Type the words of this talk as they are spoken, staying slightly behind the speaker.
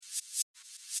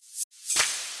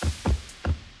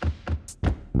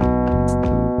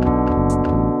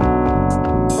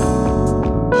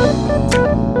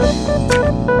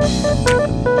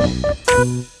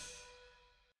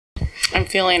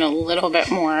feeling a little bit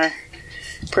more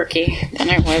perky than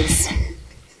I was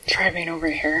driving over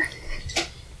here.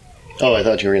 Oh, I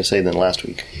thought you were going to say than last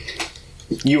week.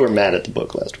 You were mad at the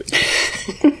book last week.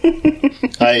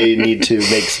 I need to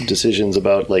make some decisions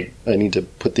about, like, I need to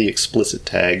put the explicit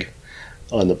tag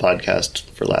on the podcast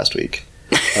for last week.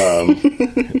 Or,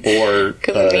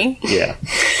 yeah.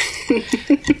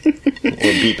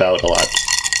 Or beep out a lot.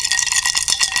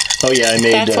 Oh, yeah, I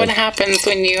made... That's what happens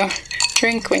when you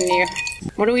drink, when you...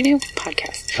 What do we do?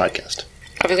 Podcast.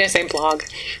 I was going to say blog.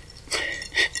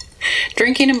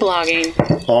 Drinking and blogging.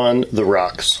 On the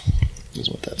Rocks is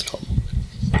what that's called.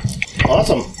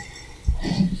 Awesome.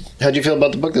 How'd you feel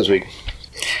about the book this week?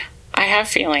 I have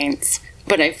feelings,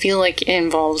 but I feel like it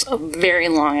involves a very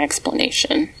long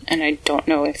explanation, and I don't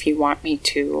know if you want me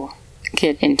to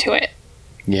get into it.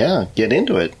 Yeah, get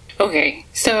into it. Okay,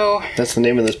 so... That's the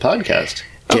name of this podcast.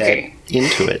 Get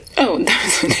into it. Oh, that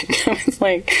was what it was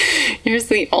like. Here's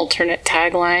the alternate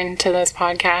tagline to this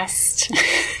podcast.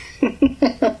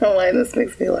 I don't know why this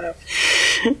makes me laugh.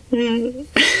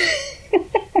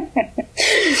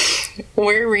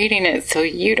 We're reading it so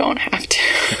you don't have to.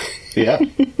 Yeah.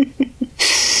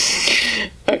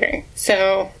 Okay,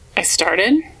 so I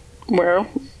started where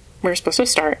we're supposed to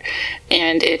start,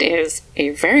 and it is a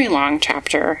very long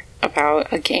chapter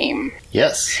about a game.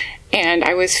 Yes. And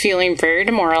I was feeling very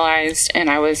demoralized, and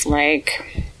I was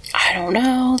like, I don't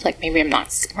know, like maybe I'm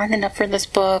not smart enough for this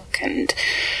book, and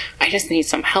I just need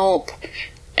some help.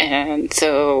 And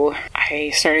so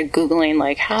I started Googling,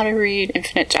 like, how to read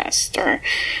Infinite Jest,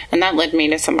 and that led me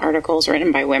to some articles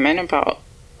written by women about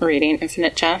reading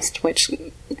Infinite Jest, which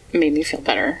made me feel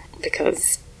better,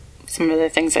 because some of the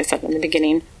things I said in the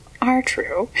beginning are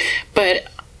true. But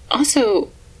also,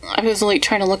 I was, like,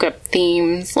 trying to look up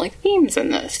themes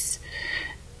in this.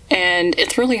 And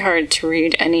it's really hard to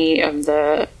read any of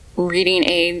the reading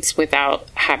aids without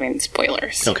having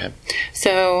spoilers. Okay.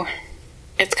 So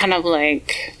it's kind of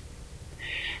like...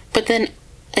 But then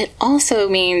it also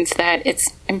means that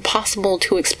it's impossible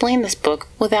to explain this book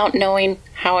without knowing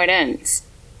how it ends.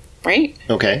 Right?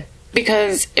 Okay.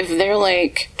 Because if they're,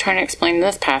 like, trying to explain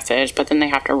this passage, but then they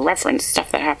have to reference stuff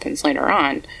that happens later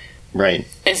on... Right.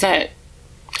 Is that...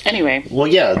 Anyway. Well,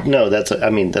 yeah, no, that's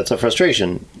a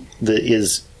frustration.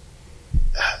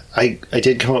 I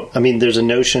did come up... I mean, there's a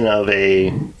notion of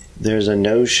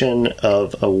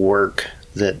a work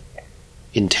that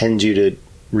intends you to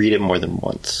read it more than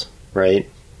once, right?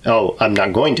 Oh, I'm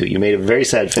not going to. You made a very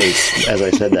sad face as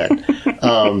I said that.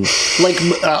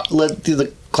 Let's do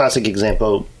the classic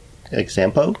example.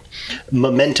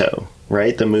 Memento,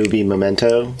 right? The movie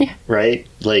Memento, yeah. Right?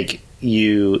 Like,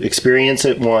 you experience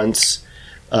it once,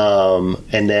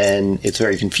 and then it's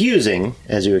very confusing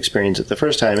as you experience it the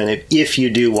first time. And if you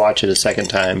do watch it a second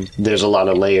time, there's a lot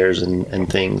of layers and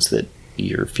things that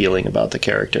you're feeling about the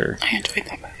character. I enjoyed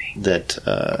that movie.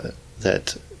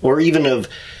 Or even of...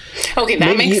 Okay,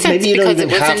 that makes sense, maybe you because don't even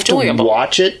it was have enjoyable. to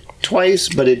watch it twice,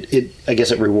 but I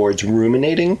guess it rewards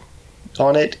ruminating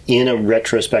on it in a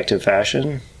retrospective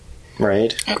fashion,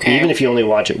 right? Okay. Even if you only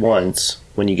watch it once,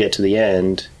 when you get to the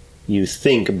end, you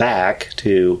think back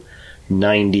to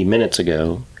 90 minutes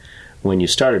ago when you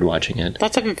started watching it.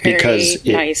 That's a very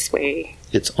nice way.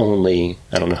 It's only,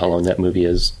 I don't know how long that movie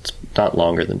is. It's not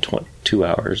longer than 2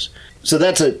 hours. So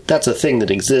that's a thing that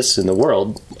exists in the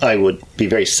world. I would be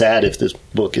very sad if this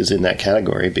book is in that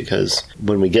category, because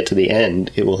when we get to the end,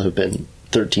 it will have been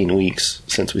 13 weeks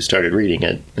since we started reading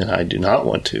it, and I do not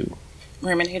want to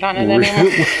ruminate on it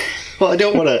anymore. Well, I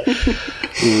don't want to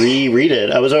reread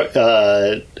it. I was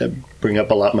bring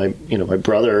up a lot. My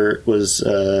brother was.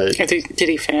 Did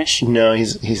he finish? No,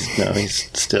 he's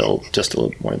still just a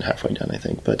little more than halfway done, I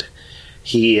think. But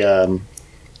he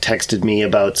texted me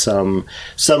about some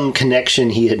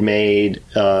connection he had made,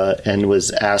 and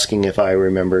was asking if I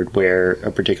remembered where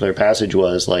a particular passage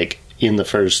was, like in the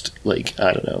first,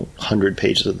 100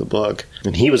 pages of the book,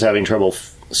 and he was having trouble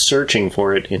searching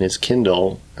for it in his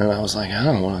Kindle, and I was like, I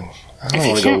don't want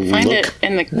to go look. Find it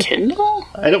in the Kindle?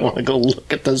 I don't want to go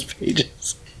look at those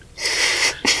pages.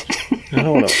 I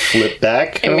don't want to flip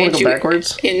back. I don't want to go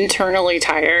backwards. Internally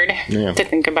tired to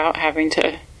think about having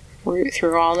to root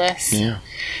through all this. Yeah.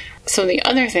 So the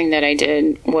other thing that I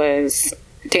did was,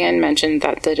 Dan mentioned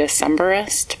that the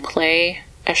Decemberist play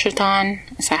Eschaton.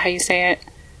 Is that how you say it?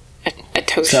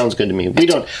 Sounds good to me. I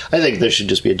think there should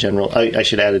just be a general... I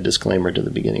should add a disclaimer to the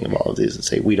beginning of all of these and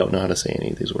say we don't know how to say any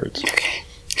of these words. Okay.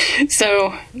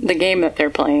 So the game that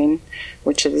they're playing,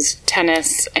 which is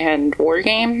tennis and war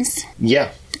games.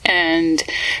 Yeah. And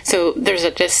so there's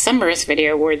a Decemberist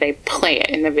video where they play it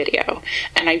in the video.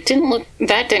 And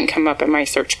that didn't come up in my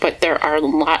search, but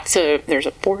there's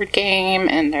a board game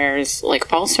and there's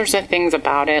like all sorts of things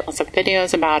about it, lots of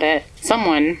videos about it.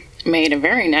 Someone made a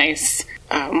very nice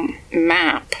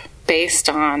map based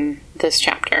on this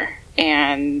chapter,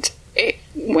 and it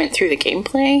went through the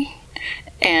gameplay,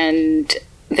 and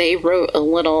they wrote a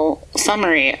little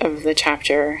summary of the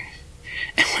chapter.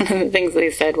 And one of the things they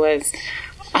said was,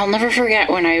 I'll never forget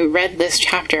when I read this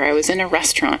chapter, I was in a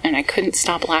restaurant and I couldn't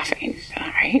stop laughing. All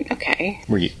right, okay.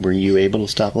 Were you able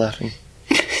to stop laughing?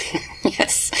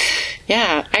 Yes.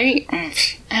 Yeah, I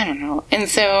don't know. And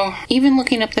so, even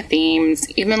looking up the themes,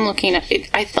 even looking at it,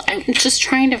 I'm just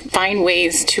trying to find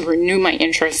ways to renew my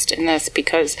interest in this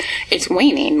because it's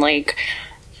waning. Like,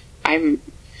 I'm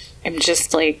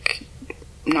just like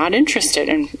not interested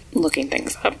in looking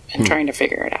things up and trying to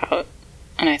figure it out.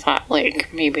 And I thought,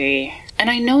 like, maybe, and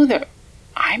I know that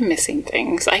I'm missing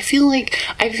things. I feel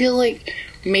like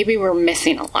maybe we're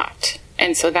missing a lot,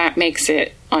 and so that makes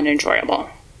it unenjoyable.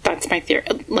 That's my theory.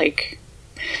 Like,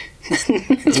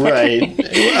 right.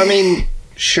 I mean,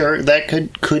 sure, that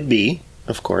could be,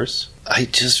 of course. I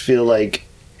just feel like...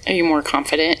 Are you more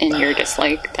confident in your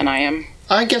dislike than I am?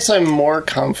 I guess I'm more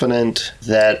confident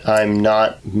that I'm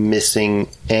not missing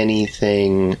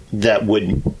anything that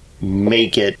would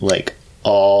make it, like,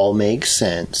 all make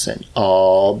sense and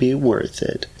all be worth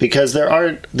it. Because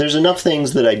there's enough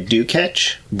things that I do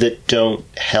catch that don't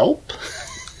help.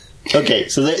 Okay,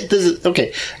 so this is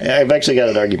okay. I've actually got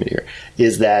an argument here.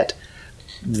 Is that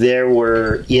there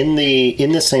were in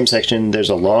the same section?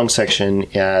 There's a long section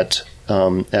at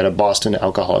a Boston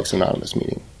Alcoholics Anonymous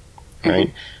meeting, right?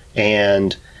 Mm-hmm.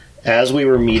 And as we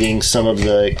were meeting some of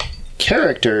the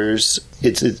characters,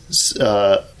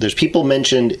 there's people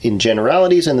mentioned in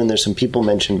generalities, and then there's some people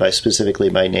mentioned specifically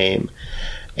by name.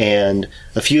 And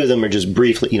a few of them are just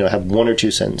briefly, have one or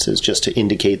two sentences just to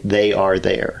indicate they are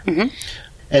there. Mm-hmm.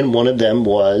 And one of them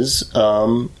was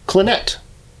Clonette.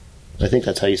 I think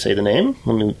that's how you say the name.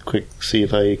 Let me see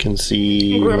if I can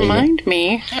see. Remind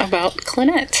me about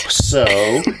Clonette. So,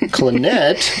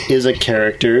 Clonette is a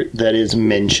character that is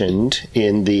mentioned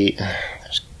in the...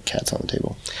 There's cats on the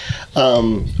table.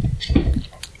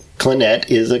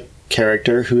 Clonette is a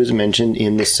character who is mentioned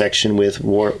in the section with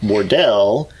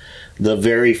Wardell, the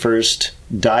very first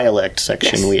dialect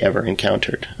section we ever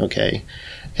encountered. Okay.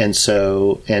 And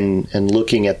so, and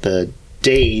looking at the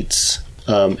dates,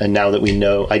 and now that we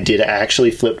know, I did actually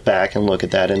flip back and look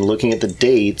at that, and looking at the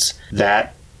dates,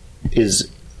 that is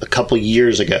a couple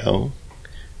years ago.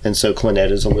 And so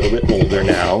Clonette is a little bit older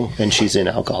now, and she's in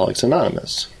Alcoholics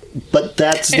Anonymous. But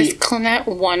Is Clonette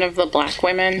one of the black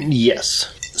women?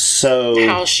 Yes. So...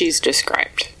 How she's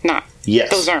described. Not...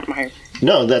 Yes. Those aren't my...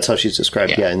 No, that's how she's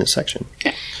described, in this section.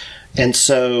 Yeah. And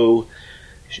so...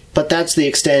 But that's the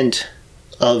extent...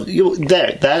 of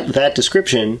that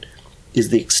description is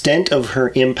the extent of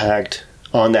her impact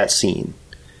on that scene.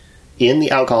 In the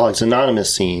Alcoholics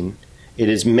Anonymous scene, it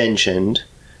is mentioned,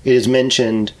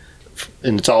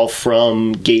 and it's all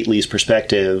from Gately's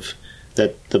perspective,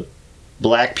 that the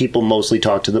black people mostly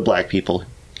talk to the black people,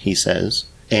 he says.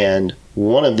 And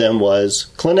one of them was,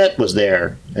 Clonette was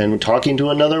there, and talking to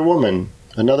another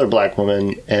black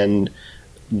woman, and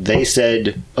they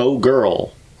said, "Oh,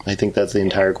 girl." I think that's the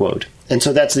entire quote. And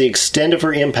so that's the extent of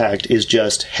her impact, is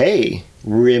just, hey,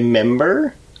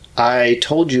 remember? I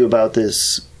told you about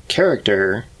this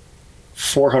character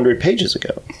 400 pages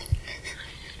ago.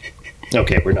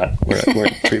 Okay, we're at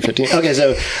 315. Okay,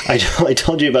 so I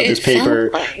told you about this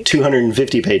paper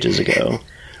 250 pages ago.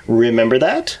 Remember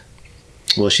that?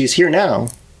 Well, she's here now.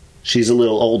 She's a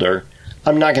little older.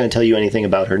 I'm not going to tell you anything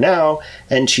about her now,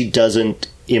 and she doesn't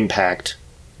impact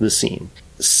the scene.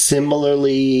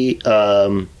 Similarly,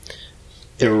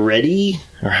 Ereddy,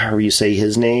 or however you say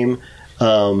his name,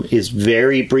 is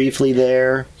very briefly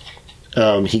there.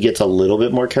 He gets a little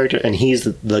bit more character, and he's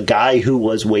the guy who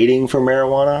was waiting for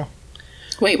marijuana.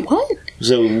 Wait, what?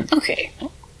 So okay,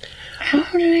 how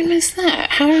did I miss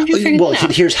that? How did you figure that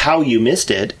out? Here's how you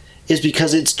missed it, is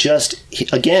because it's just,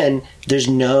 again, there's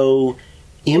no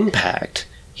impact.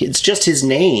 It's just his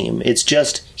name. It's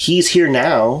just, he's here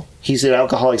now. He's at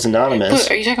Alcoholics Anonymous.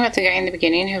 But are you talking about the guy in the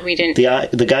beginning who we didn't...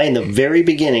 The guy in the very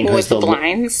beginning. With the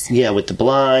blinds? Yeah, with the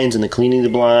blinds and the cleaning the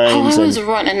blinds. I was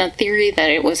running a theory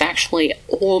that it was actually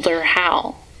older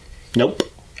Hal. Nope.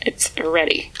 It's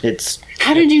Ereddy.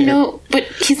 How did you know? But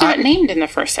he's not named in the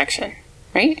first section,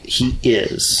 right? He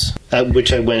is.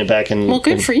 Which I went back and... Well,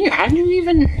 good for you. How did you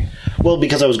even... Well,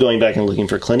 because I was going back and looking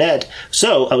for Clonette.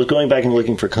 So I was going back and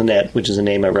looking for Clonette, which is a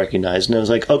name I recognized. And I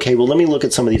was like, okay, well, let me look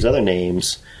at some of these other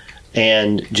names.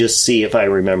 and just see if I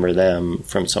remember them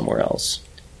from somewhere else.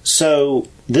 So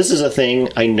this is a thing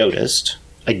I noticed.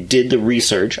 I did the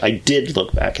research. I did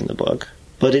look back in the book,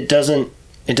 but it doesn't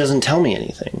tell me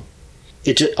anything.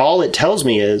 All it tells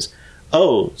me is,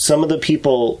 oh, some of the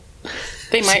people...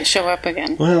 They might show up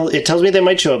again. Well, it tells me they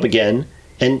might show up again,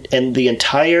 and the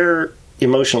entire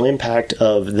emotional impact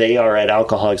of they are at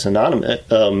Alcoholics Anonymous,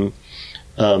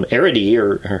 Eredy,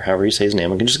 or however you say his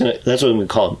name, that's what I'm going to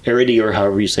call him, Eredy, or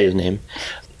however you say his name.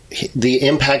 The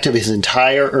impact of his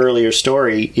entire earlier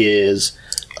story is,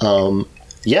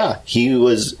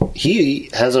 he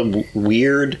has a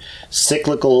weird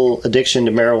cyclical addiction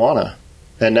to marijuana,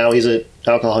 and now he's at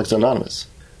Alcoholics Anonymous.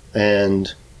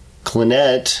 And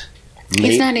Clonette...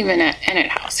 He's not even at Ennett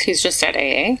House. He's just at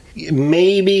AA.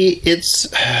 Maybe it's...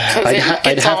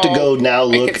 I'd have to go now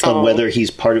look on whether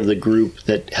he's part of the group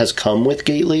that has come with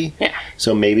Gately. Yeah.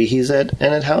 So maybe he's at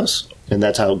Ennett House, and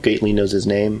that's how Gately knows his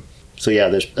name. So yeah,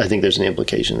 I think there's an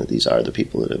implication that these are the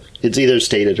people that have... It's either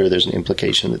stated or there's an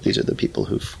implication that these are the people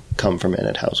who've come from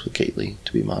Ennett House with Gately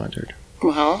to be monitored.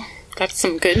 Well, that's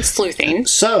some good sleuthing.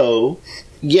 So...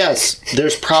 Yes,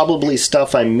 there's probably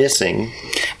stuff I'm missing,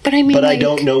 but I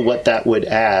don't know what that would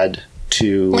add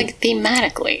to... Like,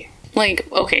 thematically. Like,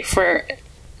 okay, for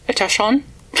Eteshon?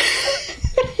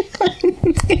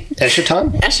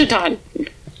 Eschaton? Eteshon?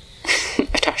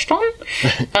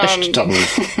 Eschaton.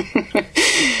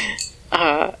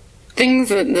 Things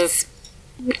that this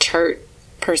chart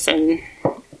person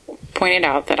pointed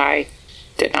out that I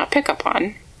did not pick up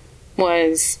on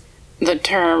was the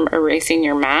term erasing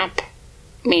your map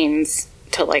means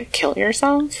to, like, kill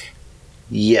yourself.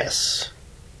 Yes.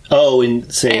 Oh,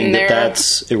 and saying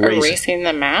that's erasing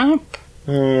the map.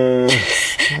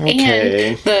 Okay.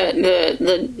 And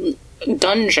the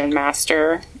dungeon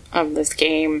master of this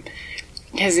game,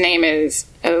 his name is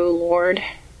O Lord.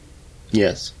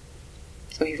 Yes.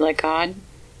 So he's like God.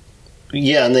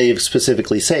 Yeah, and they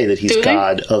specifically say that he's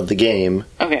God of the game.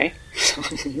 Okay.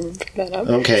 Pick that up.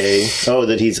 Okay. Oh,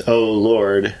 that he's O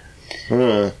Lord.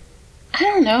 I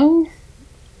don't know.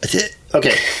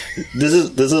 Okay, this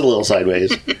is a little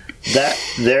sideways.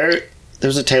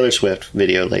 There's a Taylor Swift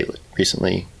video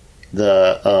recently.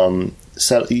 The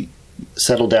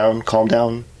settle down, calm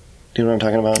down. Do you know what I'm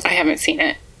talking about? I haven't seen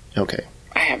it. Okay.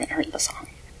 I haven't heard the song.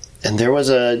 And there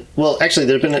was actually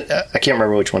there's been I can't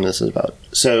remember which one this is about.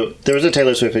 So there was a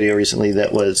Taylor Swift video recently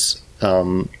that was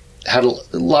had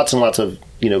lots and lots of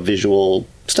visual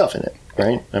stuff in it.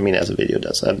 Right? I mean, as a video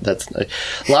does. That's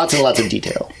lots and lots of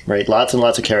detail, right? Lots and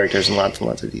lots of characters and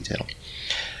lots of detail.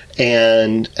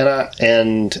 And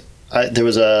there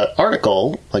was a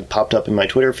article like popped up in my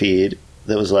Twitter feed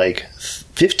that was like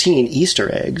 15 Easter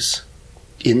eggs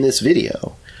in this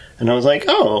video, and I was like,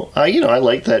 oh, I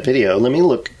like that video. Let me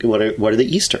look. What are the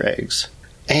Easter eggs?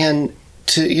 And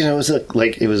it was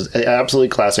it was an absolutely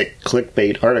classic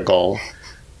clickbait article.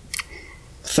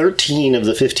 13 of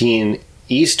the 15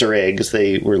 Easter eggs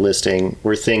they were listing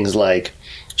were things like,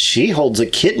 she holds a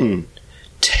kitten,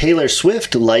 Taylor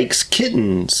Swift likes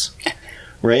kittens,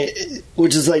 right?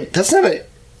 Which is like, that's not an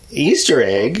Easter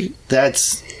egg.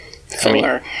 That's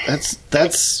filler.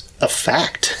 That's a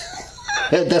fact.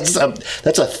 that's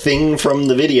a thing from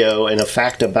the video and a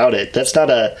fact about it. That's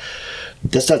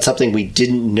not something we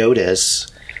didn't notice.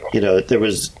 There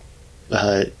was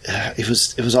it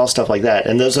was all stuff like that.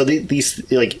 And those are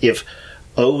these like, if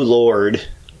oh Lord,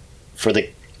 for the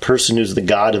person who's the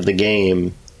god of the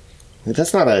game,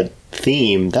 that's not a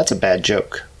theme, that's a bad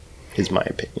joke, is my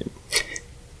opinion.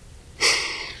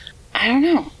 I don't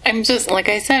know. I'm just, like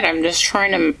I said, I'm just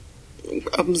trying to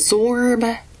absorb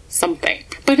something.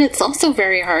 But it's also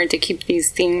very hard to keep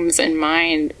these themes in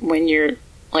mind when you're,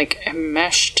 like,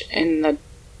 enmeshed in the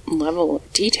level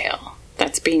of detail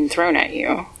that's being thrown at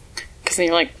you. Because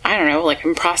you're like, I don't know, like,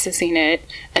 I'm processing it,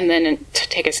 and then to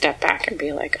take a step back and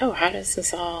be like, oh, how does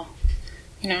this all,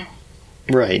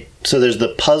 Right. So there's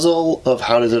the puzzle of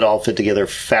how does it all fit together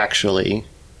factually,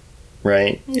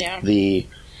 right? Yeah. The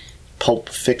pulp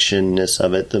fictionness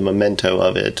of it, the memento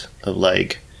of it, of,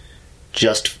 like,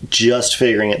 just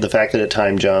figuring it, the fact that it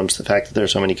time jumps, the fact that there are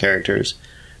so many characters,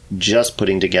 just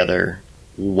putting together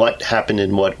what happened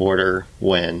in what order,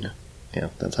 when.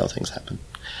 That's how things happen.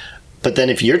 But then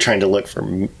if you're trying to look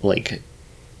for, like,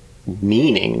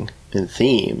 meaning and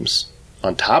themes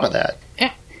on top of that,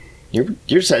 yeah,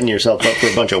 you're setting yourself up for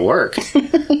a bunch of work.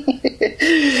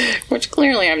 Which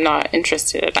clearly I'm not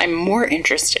interested in. I'm more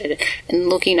interested in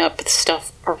looking up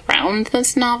stuff around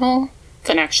this novel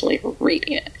than actually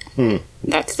reading it.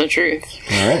 That's the truth.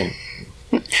 All right.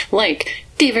 Like,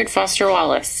 David Foster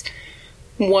Wallace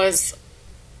was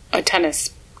a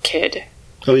tennis kid.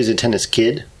 Oh, he's a tennis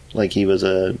kid? Like he was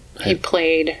He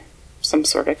played some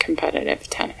sort of competitive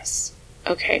tennis.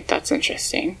 Okay, that's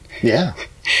interesting. Yeah.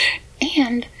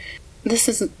 And this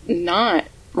is not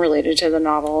related to the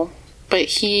novel, but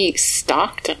he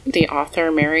stalked the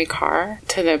author Mary Carr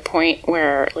to the point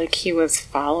where, like, he was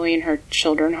following her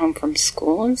children home from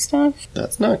school and stuff.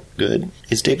 That's not good.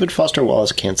 Is David Foster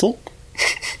Wallace canceled?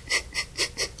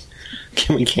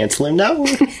 Can we cancel him now?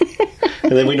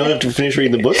 And then we don't have to finish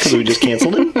reading the book because we just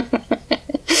canceled him?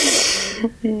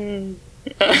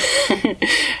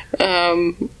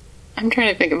 I'm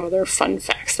trying to think of other fun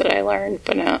facts that I learned,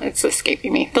 but no, it's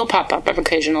escaping me. They'll pop up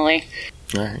occasionally.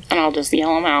 All right. And I'll just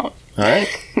yell them out. All right.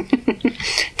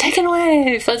 Take it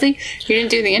away, Fuzzy. You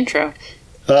didn't do the intro.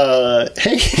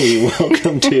 Hey,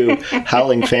 welcome to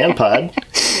Howling Fan Pod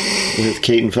with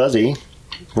Kate and Fuzzy.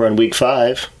 We're on week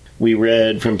 5. We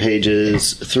read from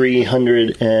pages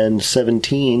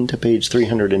 317 to page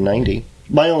 390.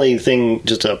 My only thing,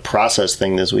 just a process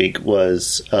thing this week,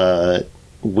 was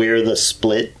where the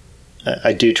split.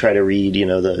 I do try to read,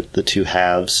 the two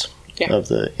halves of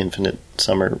the Infinite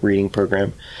Summer Reading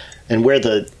Program, and where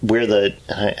I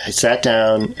sat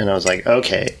down and I was like,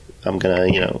 okay, I'm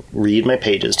gonna read my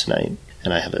pages tonight,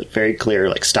 and I have a very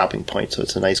clear stopping point, so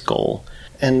it's a nice goal.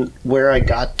 And where I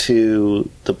got to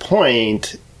the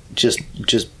point, just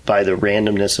by the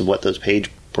randomness of what those page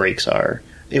breaks are,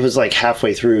 it was like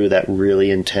halfway through that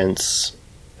really intense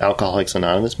Alcoholics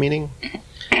Anonymous meeting.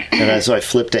 And so I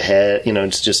flipped ahead,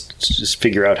 just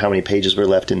figure out how many pages were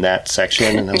left in that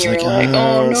section. And I was like,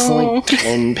 oh, it's like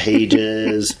 10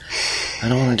 pages. I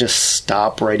don't want to just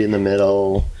stop right in the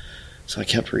middle. So I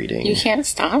kept reading. You can't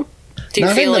stop? Do you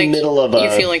Not feel in the middle of you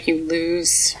feel like you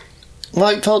lose? Well,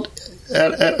 I felt,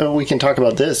 we can talk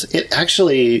about this. It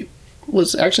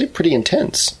was pretty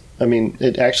intense. I mean,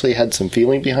 it actually had some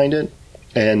feeling behind it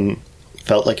and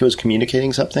felt like it was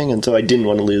communicating something. And so I didn't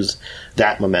want to lose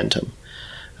that momentum.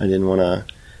 I didn't want to.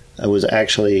 I was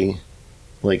actually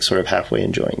sort of halfway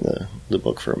enjoying the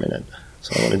book for a minute,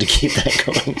 so I wanted to keep that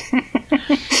going.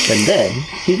 And then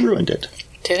he ruined it.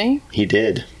 Did he? He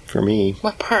did, for me.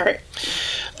 What part?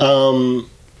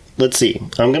 Let's see.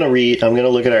 I'm gonna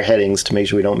look at our headings to make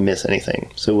sure we don't miss anything.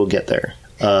 So we'll get there.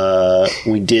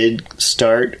 We did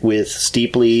start with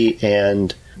Steeply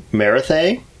and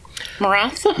Marath.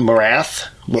 Marath.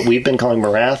 What we've been calling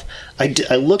Marath.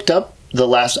 I looked up.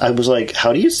 I was like,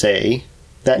 how do you say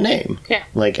that name? Yeah.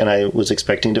 And I was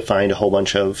expecting to find a whole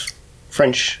bunch of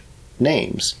French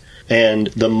names. And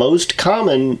the most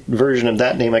common version of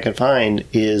that name I could find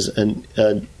is an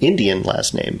Indian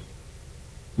last name,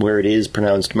 where it is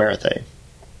pronounced Marath.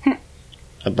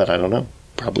 But I don't know.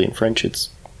 Probably in French it's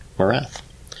Marath.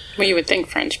 Well, you would think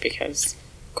French because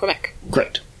Quebec.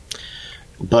 Correct.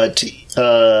 But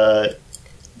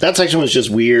that section was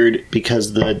just weird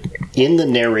because in the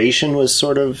narration was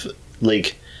sort of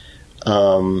the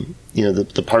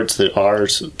parts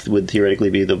that would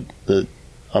theoretically be the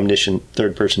omniscient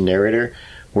third person narrator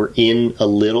were in a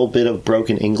little bit of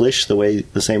broken English, the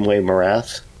same way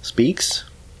Marath speaks.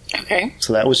 Okay.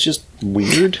 So that was just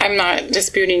weird. I'm not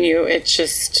disputing you. It's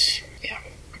just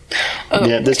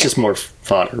that's just more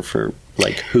fodder for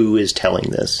who is telling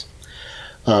this.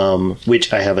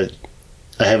 Which I have a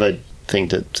thing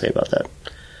to say about that.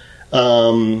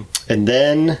 And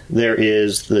then there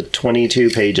is the 22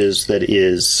 pages that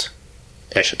is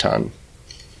Eschaton.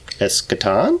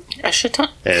 Eschaton?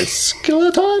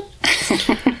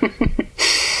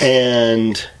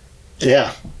 And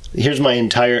yeah, here's my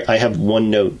I have one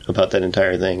note about that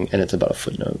entire thing, and it's about a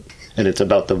footnote. And it's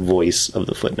about the voice of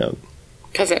the footnote.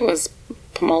 Because it was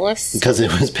Pemulus? Because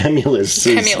it was Pemulus.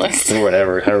 Or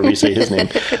whatever, however you say his name.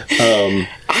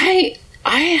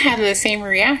 I had the same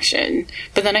reaction,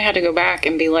 but then I had to go back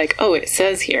and be like, oh, it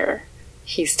says here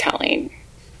he's telling.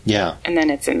 Yeah. And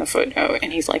then it's in the footnote,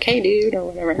 and he's like, hey, dude, or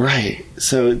whatever. Right.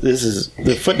 So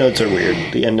the footnotes are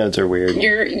weird. The endnotes are weird.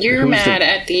 You're mad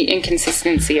at the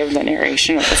inconsistency of the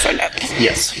narration of the footnotes.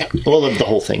 Yes. Yeah. Well, of the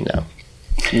whole thing now.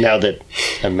 Now that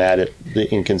I'm mad at the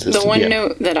inconsistency. The one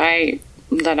note that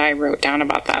I wrote down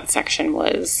about that section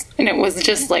was, and it was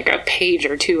just a page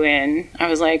or two in, I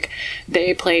was like,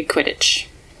 they played Quidditch.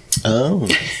 Oh.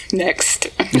 Next.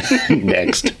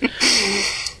 Next.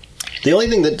 The only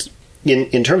thing that's,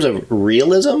 in terms of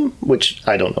realism, which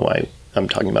I don't know why I'm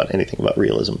talking about anything about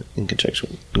realism in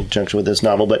conjunction with this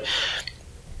novel, but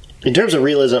in terms of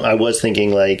realism, I was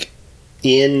thinking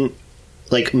in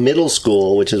middle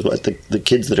school, which is what the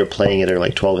kids that are playing it are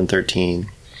 12 and 13.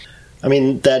 I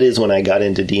mean, that is when I got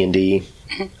into D&D,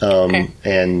 okay.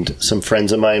 And some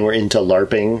friends of mine were into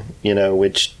LARPing,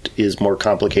 which is more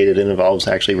complicated and involves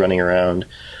actually running around.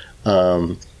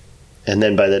 And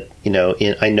then by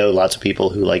the, I know lots of people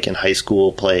who like in high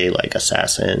school play like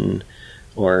Assassin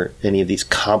or any of these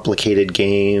complicated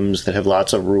games that have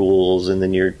lots of rules, and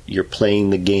then you're playing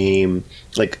the game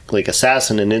like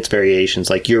Assassin and its variations,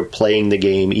 like you're playing the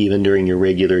game even during your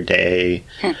regular day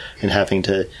and having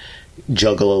to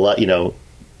juggle a lot,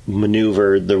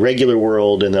 maneuver the regular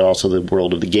world and then also the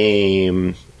world of the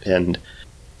game. And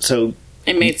so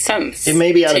it made sense. It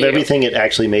may be out of everything, it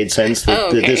actually made sense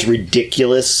that this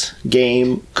ridiculous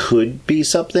game could be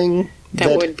something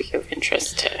that would be of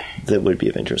interest to 12 and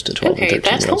 13 Okay, year olds.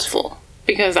 that's helpful,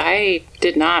 because I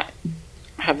did not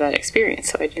have that experience,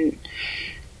 so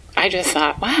I just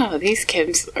thought, wow, these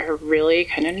kids are really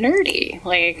kind of nerdy.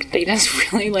 Like, they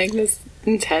just really like this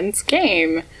intense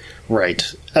game.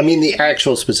 Right. I mean, the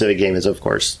actual specific game is, of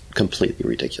course, completely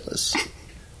ridiculous.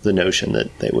 The notion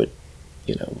that they would,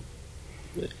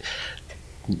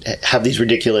 have these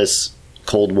ridiculous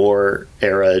Cold War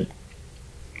era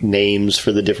names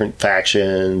for the different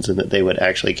factions, and that they would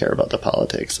actually care about the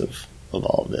politics of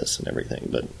all of this and everything.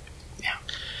 But yeah.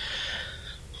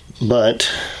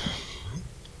 But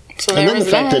so and then the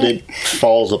fact that it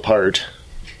falls apart,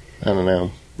 I don't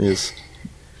know, is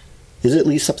at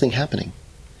least something happening.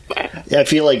 I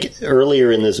feel like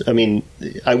earlier in this, I mean,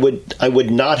 I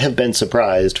would not have been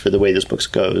surprised for the way this book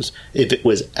goes if it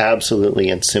was absolutely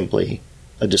and simply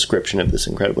a description of this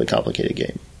incredibly complicated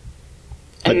game.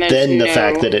 But then the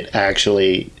fact that it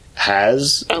actually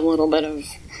has a little bit of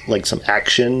like some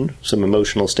action, some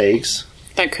emotional stakes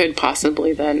that could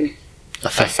possibly then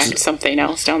affect something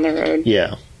else down the road.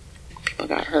 Yeah. People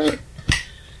got hurt.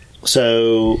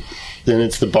 So then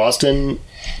it's the Boston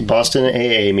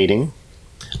AA meeting.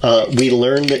 We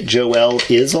learned that Joelle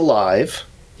is alive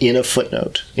in a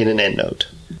footnote, in an endnote.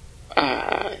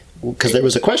 Because there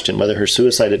was a question whether her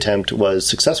suicide attempt was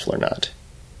successful or not.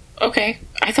 Okay.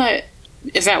 I thought,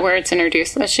 is that where it's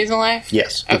introduced that she's alive?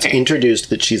 Yes. Okay. It's introduced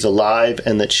that she's alive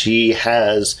and that she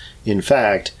has, in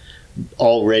fact,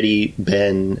 already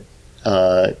been,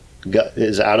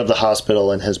 is out of the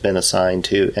hospital and has been assigned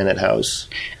to Ennet House.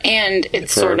 And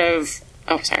it's sorry.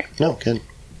 No, good.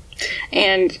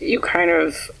 And you kind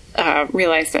of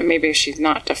realize that maybe she's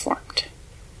not deformed.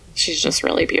 She's just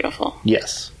really beautiful.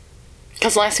 Yes.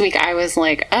 Because last week I was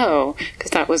like, oh, because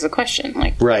that was a question.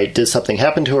 Like, right. Does something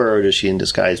happen to her, or is she in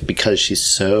disguise because she's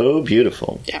so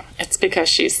beautiful? Yeah, it's because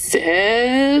she's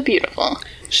so beautiful.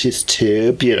 She's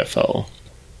too beautiful.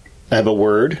 I have a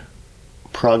word.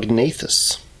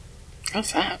 Prognathus.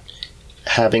 What's that?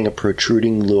 Having a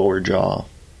protruding lower jaw.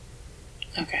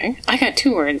 Okay. I got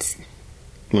 2 words.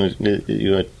 You want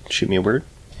to shoot me a word?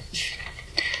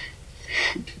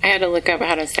 I had to look up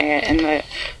how to say it, and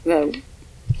the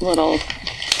little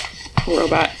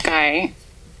robot guy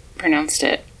pronounced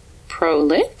it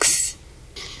prolix.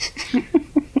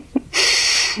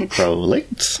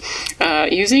 Prolix?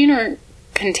 Using or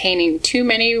containing too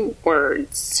many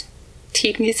words.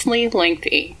 Tediously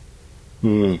lengthy.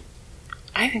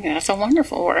 I think that's a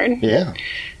wonderful word. Yeah.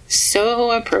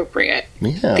 So appropriate.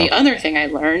 Yeah. The other thing I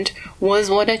learned was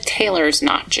what a tailor's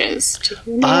notch is.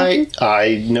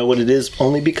 I know what it is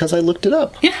only because I looked it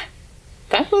up. Yeah.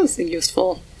 That was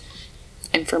useful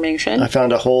information. I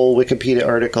found a whole Wikipedia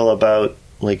article about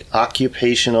like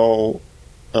occupational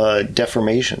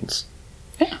deformations.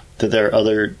 Yeah. That there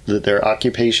are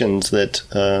occupations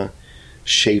that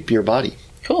shape your body.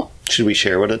 Cool. Should we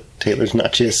share what a tailor's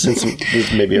notch is, since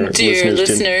maybe our Dear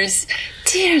listeners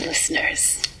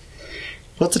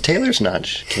What's a tailor's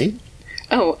notch, Kate?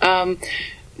 Oh,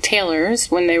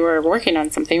 tailors, when they were working on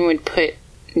something, would put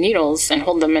needles and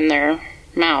hold them in their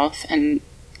mouth, and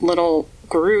little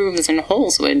grooves and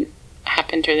holes would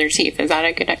happen through their teeth. Is that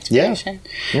a good explanation?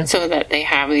 Yeah. So that they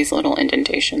have these little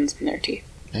indentations in their teeth.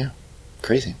 Yeah.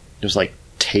 Crazy. There's like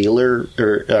tailor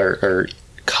or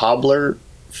cobbler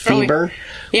femur.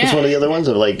 Yeah. Was one of the other ones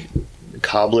of like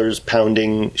cobblers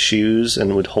pounding shoes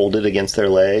and would hold it against their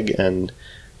leg and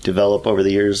develop over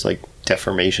the years like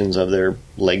deformations of their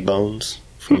leg bones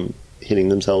from hitting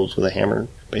themselves with a hammer,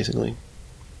 basically.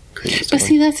 Crazy stuff. But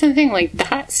see, that's the thing, like,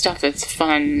 that stuff is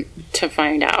fun to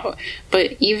find out.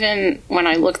 But even when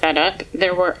I looked that up,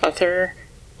 there were other,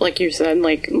 like you said,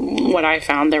 like, what I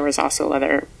found, there was also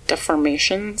other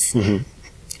deformations.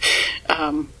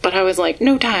 Mm-hmm. But I was like,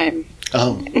 no time.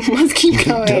 Oh. Let's keep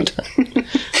going. No time.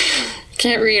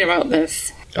 Can't read about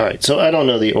this. All right, so I don't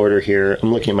know the order here.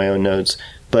 I'm looking at my own notes.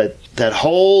 But that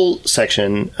whole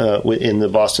section in the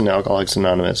Boston Alcoholics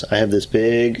Anonymous, I have this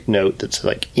big note that's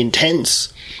like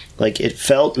intense. Like it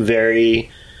felt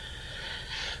very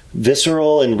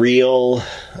visceral and real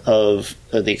of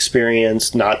the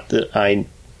experience. Not that I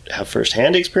have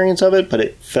firsthand experience of it, but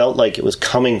it felt like it was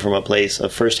coming from a place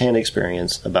of firsthand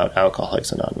experience about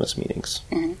Alcoholics Anonymous meetings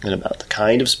and about the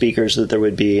kind of speakers that there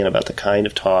would be and about the kind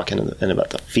of talk and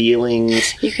about the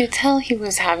feelings. You could tell he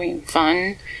was having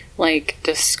fun, like,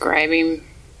 describing,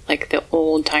 like, the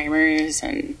old timers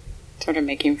and sort of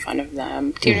making fun of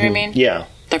them. Do you know what I mean? Yeah.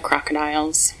 The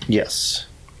crocodiles. Yes.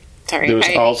 Sorry. There was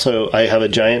also, I have a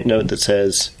giant note that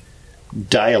says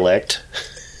dialect.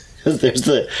 there's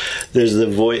the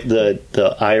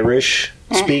Irish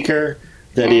speaker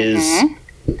that is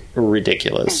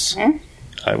ridiculous,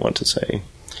 I want to say.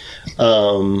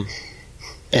 And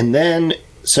then,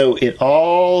 so it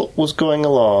all was going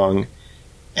along,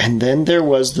 and then there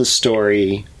was the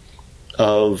story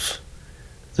of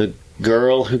the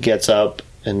girl who gets up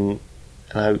and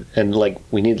like,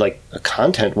 we need like a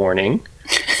content warning,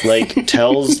 like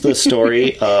tells the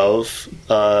story of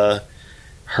her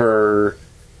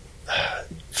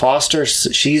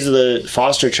she's the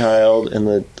foster child and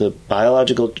the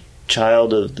biological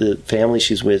child of the family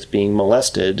she's with being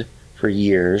molested for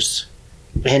years.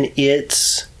 And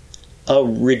it's a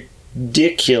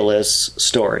ridiculous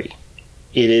story.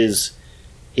 It is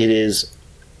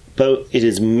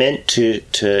meant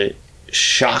to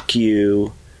shock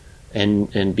you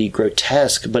and be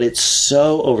grotesque, but it's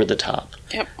so over the top.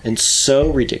 Yep. And so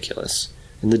ridiculous.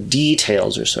 And the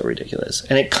details are so ridiculous.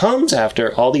 And it comes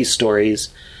after all these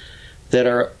stories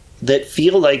that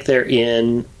feel like they're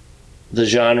in the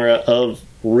genre of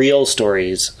real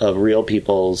stories of real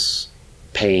people's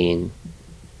pain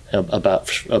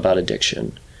about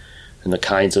addiction and the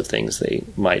kinds of things they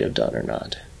might have done or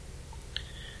not.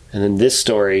 And then this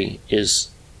story is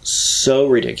so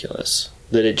ridiculous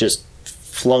that it just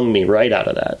flung me right out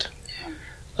of that. Yeah.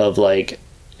 Of like,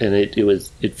 and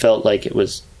it felt like it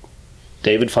was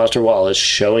David Foster Wallace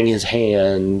showing his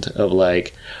hand of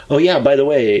like, oh yeah, by the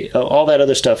way, all that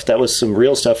other stuff, that was some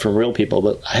real stuff from real people,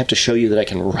 but I have to show you that I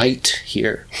can write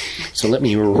here. So let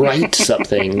me write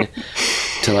something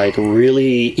to like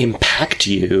really impact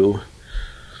you.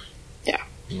 Yeah.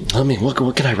 I mean, what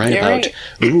can I write about? Right.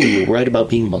 Ooh, write about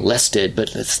being molested,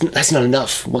 but that's not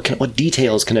enough. What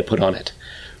details can I put on it?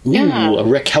 Ooh, yeah. A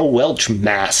Raquel Welch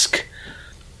mask.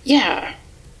 Yeah.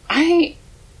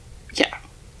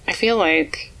 I feel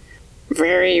like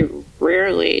very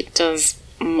rarely does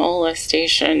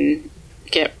molestation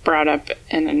get brought up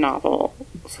in a novel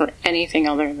for anything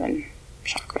other than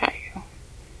shock value.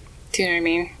 Do you know what I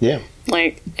mean? Yeah.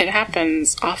 Like, it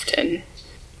happens often,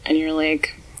 and you're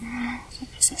like, oh, is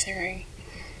that necessary?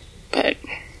 But,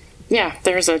 yeah,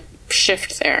 there's a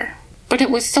shift there. But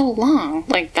it was so long.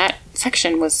 Like, that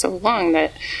section was so long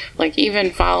that, like,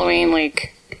 even following,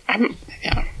 like, I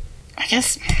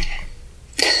guess...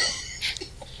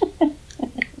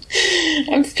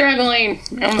 I'm struggling.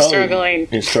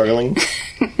 You're struggling?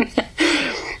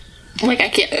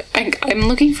 Like, I'm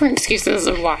looking for excuses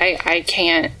of why I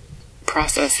can't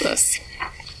process this.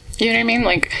 You know what I mean?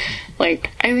 Like,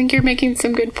 I think you're making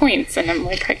some good points, and I'm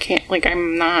like, I can't, like,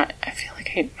 I'm not, I feel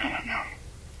like I don't know.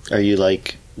 Are you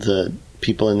like the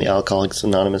people in the Alcoholics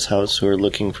Anonymous house who are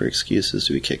looking for excuses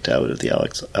to be kicked out of the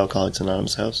Alcoholics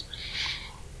Anonymous house?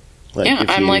 Like, yeah,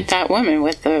 I'm like that woman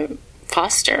with the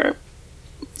foster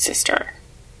sister.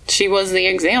 She was the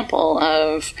example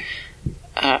of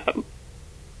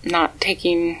not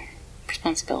taking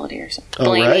responsibility or something.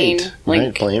 Blaming.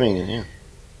 Right, blaming, yeah.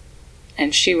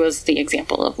 And she was the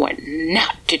example of what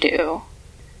not to do.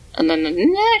 And then the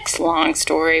next long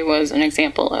story was an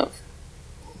example of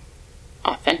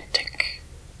authentic.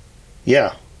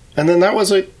 Yeah. And then that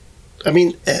was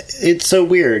it's so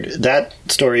weird. That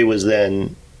story was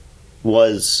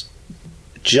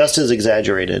just as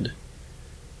exaggerated,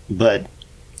 but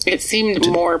it seemed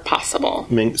more possible.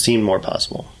 Seemed more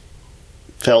possible.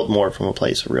 Felt more from a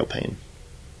place of real pain.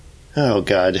 Oh,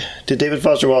 God. Did David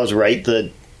Foster Wallace write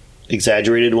the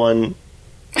exaggerated one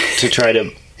to try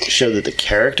to show that the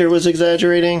character was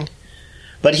exaggerating?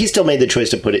 But he still made the choice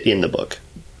to put it in the book.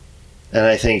 And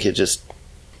I think it just...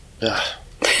 I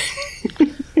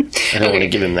don't want to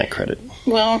give him that credit.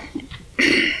 Well...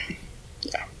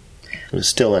 yeah. It was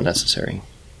still unnecessary.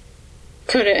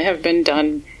 Could it have been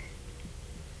done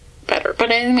better?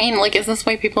 But I mean, like, is this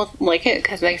why people like it?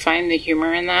 Because they find the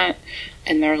humor in that,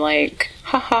 and they're like,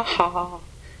 ha ha ha,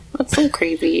 that's so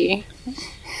crazy.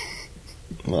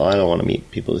 Well, I don't want to meet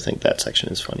people who think that section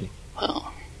is funny.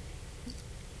 Well,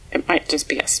 it might just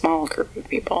be a small group of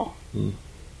people.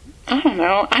 I don't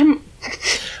know.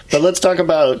 But let's talk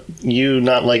about you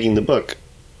not liking the book,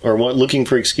 or what? Looking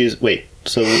for excuse. Wait.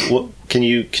 So, what can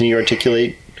you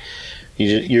articulate?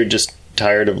 You're just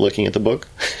tired of looking at the book?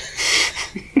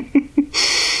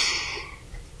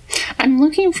 I'm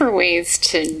looking for ways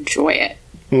to enjoy it.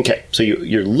 Okay, so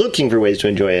you're looking for ways to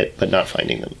enjoy it, but not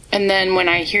finding them. And then when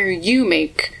I hear you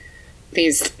make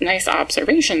these nice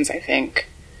observations, I think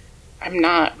I'm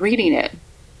not reading it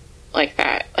like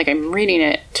that. Like, I'm reading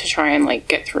it to try and, like,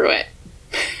 get through it.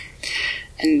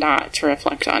 And not to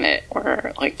reflect on it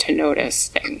or, like, to notice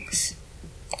things.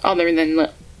 Other than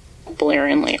the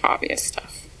blaringly obvious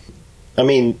stuff. I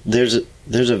mean, there's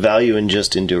a value in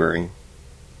just enduring.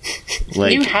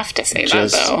 Like, you have to say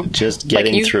that, though. Just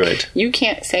getting through it. You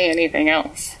can't say anything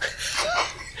else.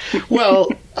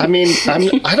 Well, I mean,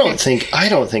 I don't think you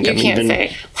I'm can't even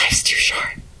say life's too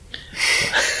short.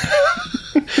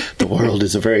 The world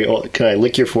is a very old. Can I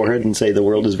lick your forehead and say the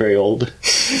world is very old?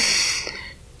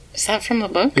 Is that from the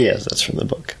book? Yes, that's from the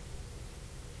book.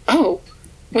 Oh,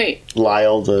 wait.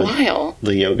 Lyle,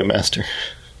 the yoga master.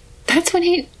 That's what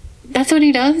he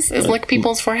does? Is lick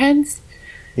people's foreheads?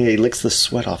 Yeah, he licks the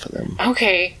sweat off of them.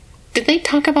 Okay. Did they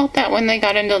talk about that when they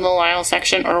got into the Lyle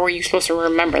section, or were you supposed to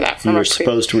remember that from You were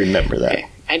supposed to remember that. Okay,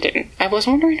 I didn't. I was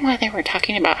wondering why they were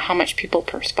talking about how much people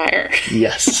perspire.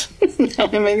 Yes. Now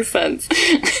it makes sense.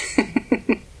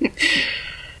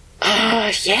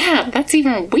 Yeah, that's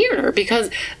even weirder, because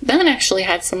Ben actually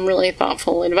had some really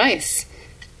thoughtful advice.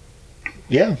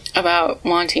 Yeah. About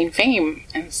wanting fame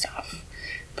and stuff,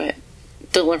 but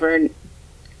delivered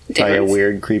by a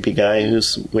weird, creepy guy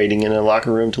who's waiting in a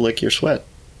locker room to lick your sweat.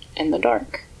 In the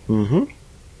dark. Mm-hmm.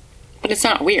 But it's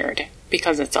not weird,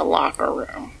 because it's a locker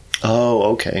room.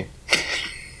 Oh, okay.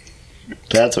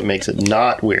 That's what makes it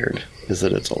not weird, is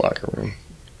that it's a locker room.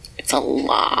 It's a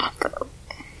locker room.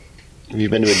 Have you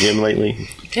been to a gym lately?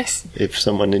 Yes. If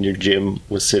someone in your gym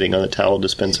was sitting on a towel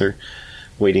dispenser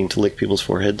waiting to lick people's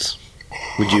foreheads,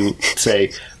 would you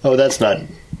say, oh, that's not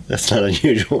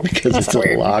unusual because it's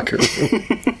a locker room?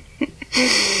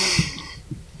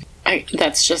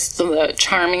 That's just the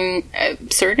charming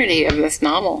absurdity of this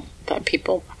novel that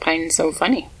people find so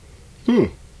funny.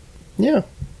 Yeah.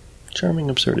 Charming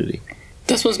absurdity.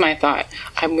 This was my thought.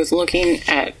 I was looking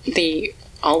at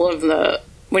all of the,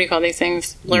 what do you call these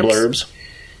things? Blurbs.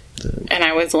 And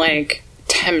I was, like,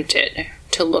 tempted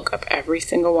to look up every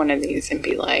single one of these and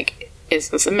be like, is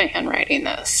this a man writing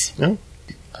this? No.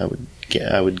 I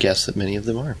would guess that many of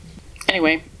them are.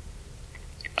 Anyway.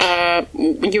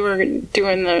 You were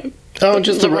doing the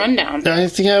rundown.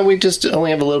 Yeah, we just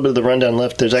only have a little bit of the rundown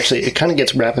left. There's actually, it kind of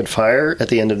gets rapid fire at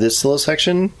the end of this little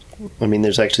section. I mean,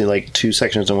 there's actually like 2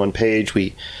 sections on one page.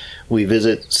 We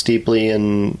visit Steeply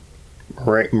and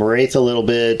Moraith a little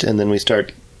bit, and then we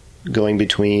start going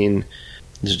between.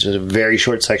 There's just a very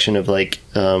short section of like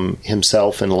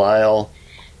himself and Lyle,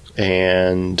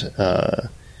 and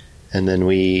then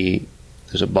we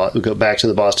go back to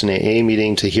the Boston AA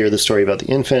meeting to hear the story about the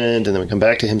infant, and then we come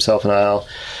back to himself and Lyle,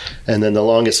 and then the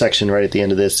longest section right at the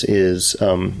end of this is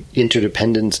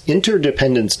Interdependence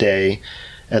Day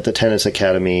at the Tennis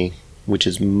Academy, which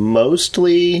is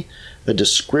mostly a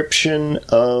description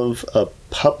of a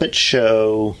puppet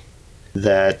show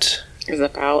that is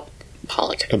about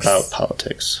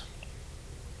politics.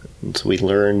 And so we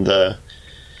learn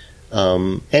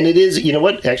and it is, you know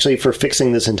what, actually, for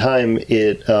fixing this in time,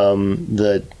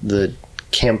 the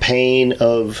campaign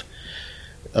of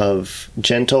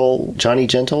Johnny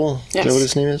Gentle, yes. Is that what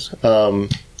his name is?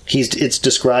 It's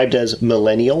described as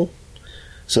millennial,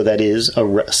 so that is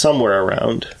somewhere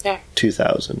around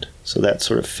 2000. So that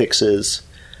sort of fixes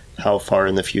how far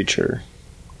in the future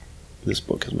this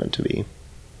book is meant to be.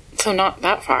 So not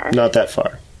that far. Not that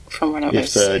far. From when it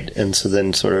was. And so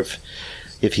then sort of,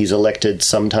 if he's elected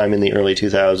sometime in the early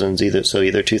 2000s,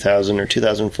 either 2000 or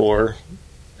 2004,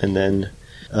 and then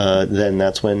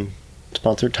that's when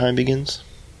Sponsored Time begins,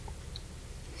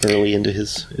 early into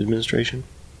his administration.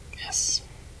 Yes.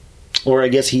 Or I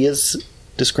guess he is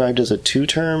described as a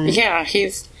 2-term. Yeah,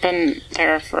 he's been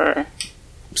there for.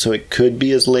 So it could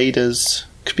be as late as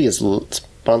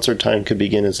Sponsored Time could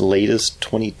begin as late as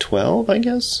 2012, I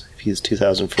guess. If he's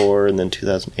 2004 and then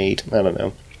 2008, I don't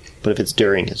know. But if it's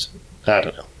during his. I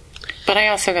don't know. But I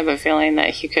also got the feeling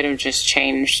that he could have just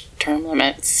changed term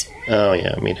limits. Oh,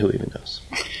 yeah. I mean, who even knows?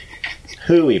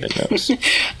 Who even knows?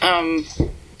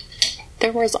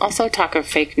 There was also talk of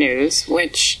fake news,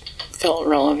 which felt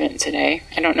relevant today.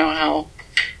 I don't know how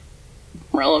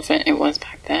relevant it was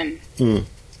back then. Do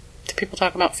people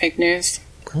talk about fake news?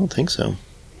 I don't think so.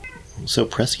 So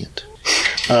prescient.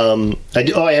 I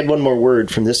had one more word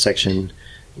from this section,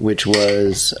 which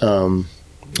was...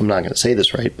 I'm not going to say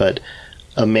this right, but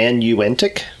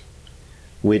amanuentic,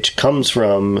 which comes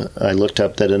from, I looked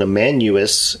up that an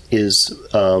amanuensis is,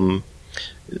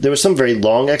 there was some very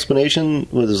long explanation,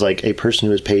 it was like a person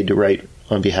who is paid to write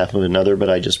on behalf of another, but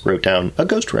I just wrote down a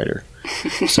ghostwriter.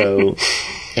 So,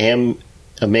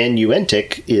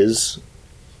 Amanuensis is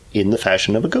in the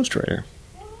fashion of a ghostwriter.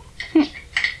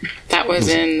 That was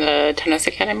in the Tennis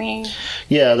Academy?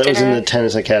 Yeah, that was in the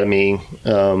Tennis Academy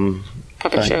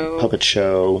Puppet show. Puppet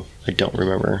show. I don't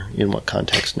remember in what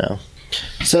context now.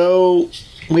 So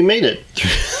we made it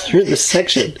through this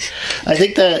section. I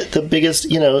think that the biggest,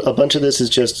 a bunch of this is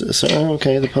just,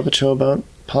 the puppet show about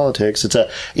politics.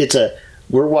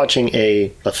 We're watching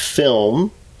a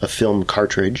film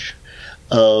cartridge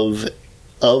of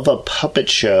a puppet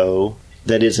show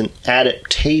that is an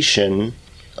adaptation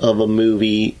of a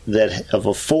movie of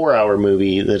a 4-hour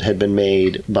movie that had been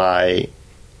made by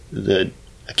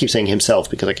I keep saying himself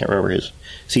because I can't remember his.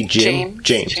 See, James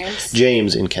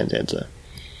Incandenza.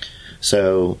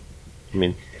 So, I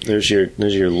mean, there's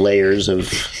your layers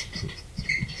of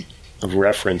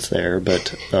reference there,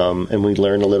 but and we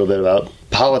learned a little bit about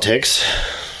politics.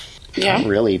 Yeah, not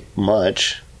really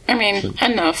much. I mean,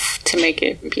 enough to make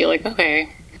it be like,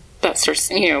 okay, that starts.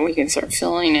 We can start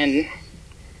filling in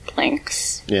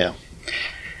blanks. Yeah.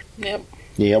 Yep.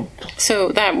 So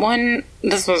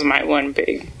this was my one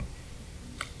big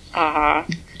aha.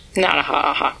 Not a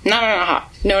ha. Not an aha.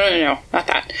 No, not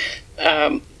that.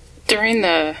 During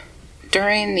the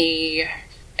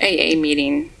AA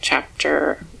meeting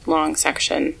chapter long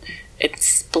section, it's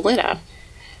split up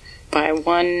by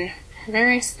one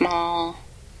very small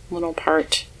little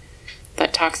part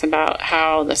that talks about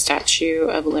how the Statue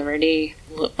of Liberty...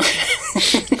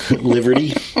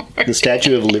 Liberty? The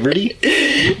Statue of Liberty?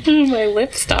 My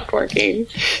lips stopped working.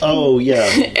 Oh, yeah.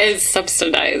 Is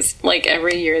subsidized. Like,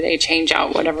 every year they change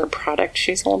out whatever product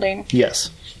she's holding.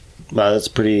 Yes. Wow, that's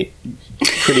pretty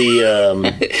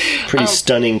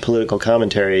stunning political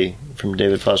commentary from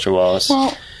David Foster Wallace.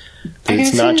 Well,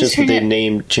 it's not just that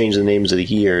they've changed the names of the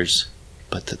years,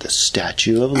 but that the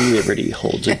Statue of Liberty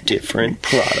holds a different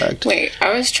product. Wait,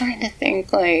 I was trying to think,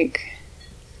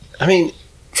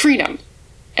 freedom.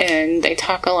 And they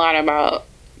talk a lot about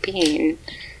being,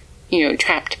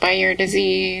 trapped by your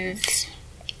disease.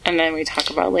 And then we talk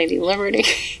about Lady Liberty.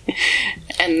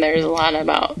 And there's a lot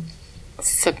about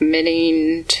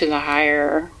submitting to the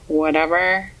higher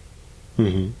whatever.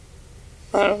 Mm-hmm.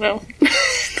 I don't know.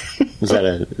 Is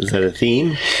that a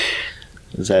theme?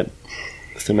 Is that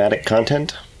thematic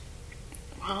content?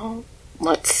 Well,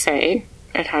 let's say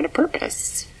it had a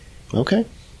purpose. Okay,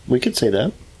 we could say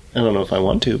that. I don't know if I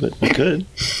want to, but we could.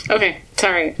 Okay,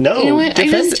 sorry. No, you know what?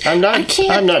 I'm not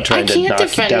trying to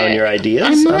knock down your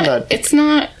ideas. It's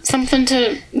not something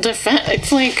to defend.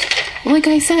 It's like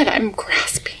I said, I'm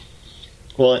grasping.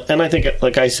 Well, and I think,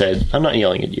 like I said, I'm not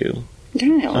yelling at you.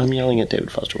 You're not yelling. I'm yelling at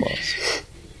David Foster Wallace.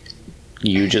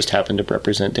 You just happen to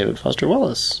represent David Foster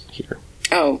Wallace here.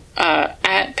 Oh,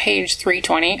 at page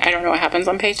 320, I don't know what happens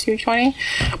on page 320,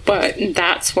 but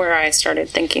that's where I started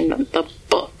thinking that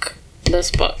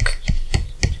this book,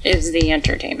 is the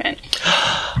entertainment.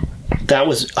 That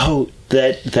was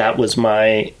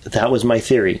my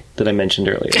theory that I mentioned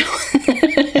earlier.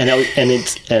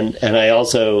 and I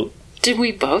also... Did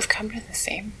we both come to the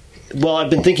same? Well,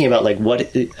 I've been thinking about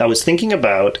I was thinking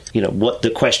about, what the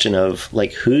question of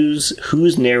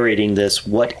who's narrating this,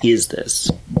 what is this?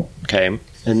 Okay.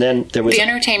 And then there was the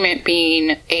entertainment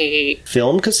being a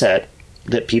film cassette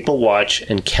that people watch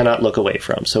and cannot look away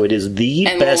from. So it is the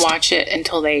best. And will watch it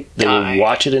until they die. They will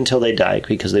watch it until they die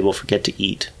because they will forget to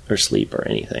eat or sleep or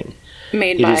anything.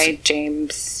 Made by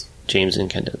James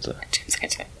Incandenza.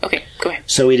 Okay, go ahead.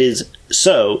 So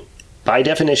by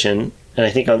definition, and I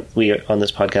think we on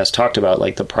this podcast talked about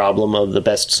the problem of the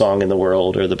best song in the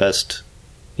world or the best,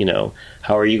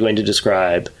 how are you going to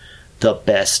describe the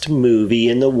best movie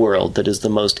in the world that is the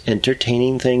most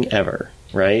entertaining thing ever,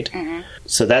 right? Mm-hmm.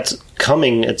 So that's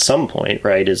coming at some point,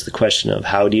 right, is the question of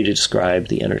how do you describe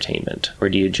the entertainment? Or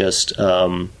do you just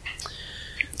watch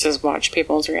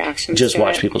people's reactions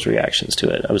people's reactions to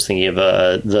it? I was thinking of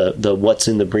the What's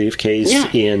in the Briefcase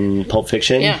in Pulp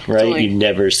Fiction, right? Totally. You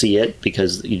never see it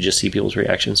because you just see people's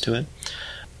reactions to it.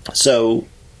 So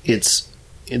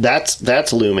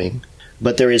that's looming.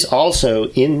 But there is also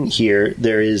in here,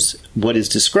 there is what is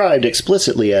described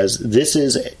explicitly as this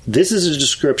is a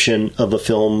description of a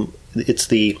film. It's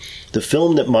the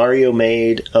film that Mario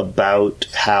made about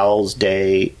Hal's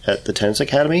day at the Tennis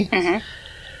Academy. Mm-hmm.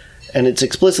 And it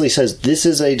explicitly says this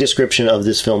is a description of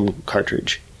this film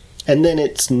cartridge. And then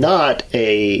it's not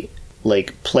a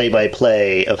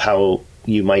play-by-play of how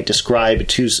you might describe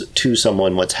to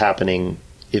someone what's happening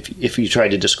if you try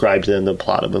to describe to them the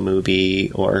plot of a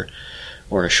movie or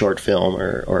or a short film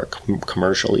or a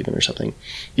commercial even or something.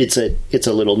 It's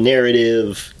a little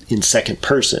narrative in second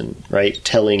person, right?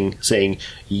 Saying,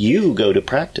 you go to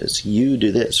practice, you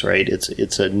do this, right?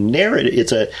 It's a narrative.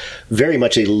 It's a very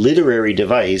much a literary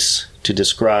device to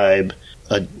describe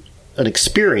an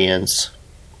experience,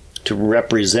 to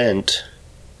represent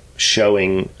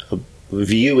viewing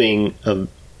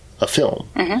a film.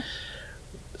 Mm-hmm.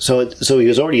 So he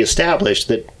was already established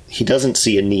that he doesn't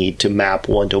see a need to map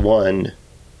one-to-one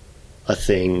a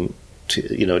thing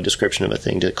to, a description of a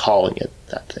thing, to calling it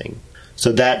that thing.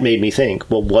 So that made me think,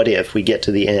 well, what if we get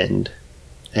to the end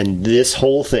and this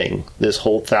whole thing, this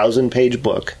whole 1,000-page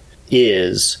book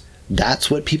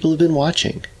that's what people have been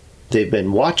watching. They've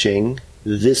been watching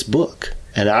this book.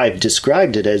 And I've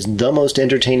described it as the most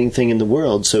entertaining thing in the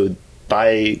world. So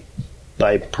by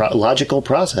logical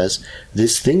process,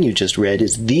 this thing you just read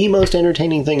is the most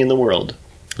entertaining thing in the world.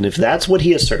 And if that's what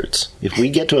he asserts, if we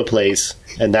get to a place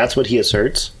and that's what he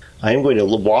asserts, I am going to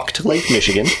walk to Lake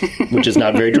Michigan, which is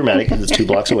not very dramatic because it's 2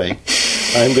 blocks away.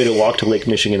 I'm going to walk to Lake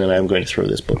Michigan and I'm going to throw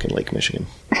this book in Lake Michigan.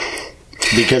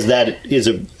 Because that is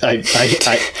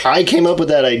I came up with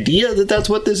that idea that that's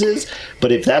what this is,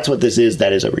 but if that's what this is,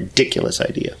 that is a ridiculous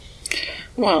idea.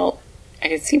 Well, I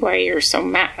can see why you're so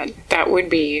mad. That would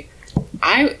be...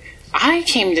 I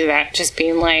came to that just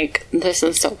being like, this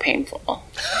is so painful.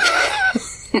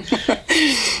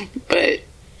 But,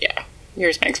 yeah,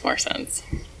 yours makes more sense.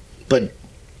 But,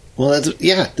 well,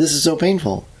 this is so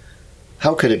painful.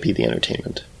 How could it be the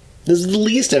entertainment? This is the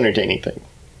least entertaining thing.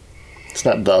 It's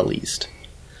not the least.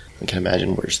 I can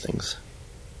imagine worse things.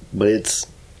 But it's...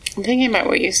 Thinking about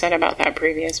what you said about that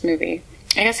previous movie,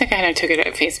 I guess I kind of took it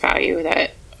at face value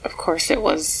that, of course, it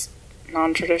was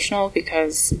non-traditional,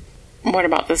 because what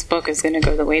about this book is going to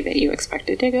go the way that you expect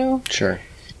it to go? Sure.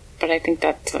 But I think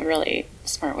that's a really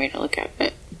smart way to look at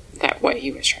it, that what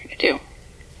he was trying to do.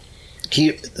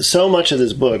 So much of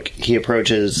this book, he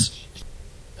approaches...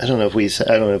 I don't know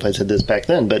if I said this back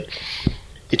then, but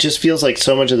it just feels like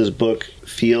so much of this book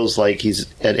feels like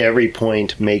he's at every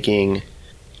point making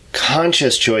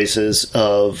conscious choices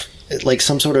of like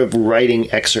some sort of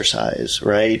writing exercise,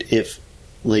 right? If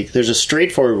like there's a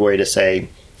straightforward way to say,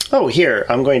 oh, here,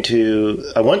 I want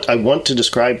to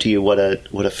describe to you what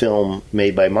a film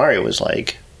made by Mario is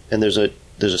like, and there's a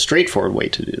straightforward way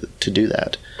to do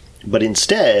that. But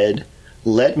instead,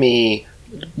 let me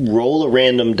roll a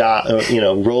random dot,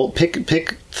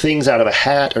 pick things out of a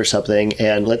hat or something,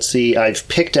 and let's see, I've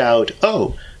picked out,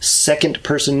 second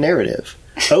person narrative.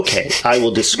 Okay, I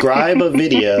will describe a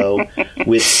video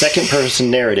with second person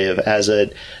narrative as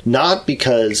not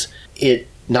because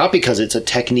it's a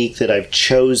technique that I've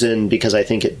chosen because I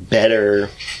think it better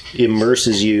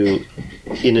immerses you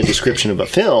in a description of a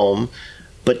film,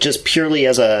 but just purely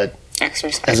as an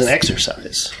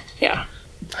exercise. Yeah.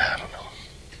 I don't know.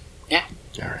 Yeah.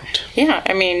 All right. Yeah,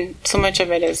 I mean, so much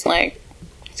of it is like,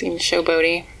 seems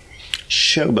showboaty.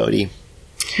 Showboaty.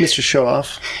 Mr.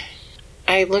 Show-Off.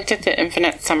 I looked at the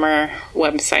Infinite Summer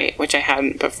website, which I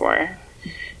hadn't before,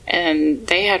 and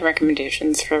they had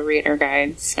recommendations for reader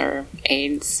guides or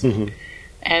aids. Mm-hmm.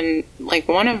 And, like,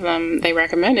 one of them they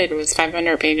recommended was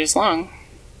 500 pages long.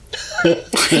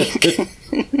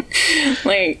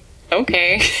 like,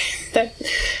 okay.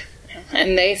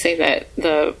 And they say that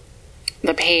the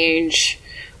page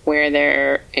where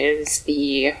there is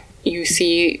you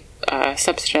see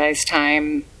subsidized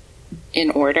time in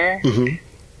order mm-hmm.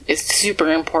 is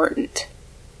super important.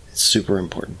 It's super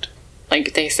important.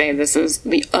 Like they say, this is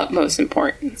the utmost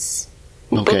importance.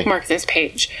 Okay. Bookmark this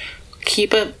page.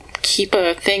 Keep a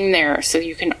thing there so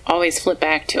you can always flip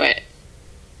back to it.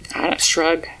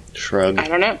 Shrug. I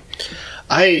don't know.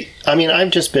 I mean,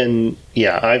 I've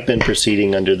been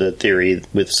proceeding under the theory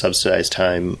with subsidized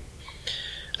time.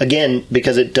 Again,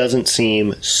 because it doesn't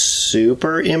seem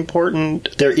super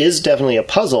important. There is definitely a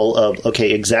puzzle of,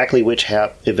 okay, exactly which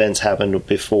events happened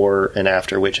before and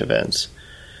after which events.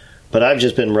 But I've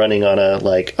just been running on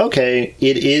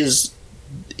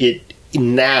it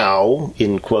now,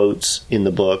 in quotes, in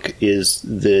the book, is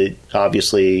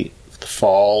obviously the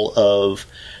fall of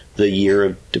the year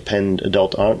of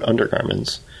adult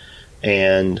undergarments.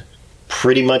 And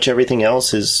pretty much everything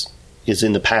else is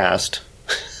in the past.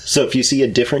 So if you see a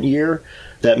different year,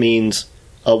 that means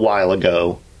a while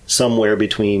ago, somewhere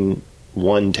between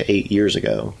 1 to 8 years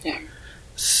ago. Yeah.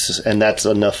 And that's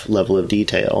enough level of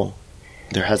detail.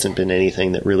 There hasn't been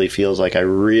anything that really feels like I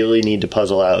really need to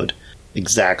puzzle out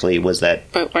exactly, was that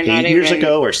 8 years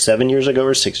ago or 7 years ago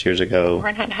or 6 years ago?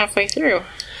 We're not halfway through.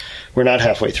 We're not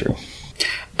halfway through.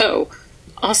 Oh,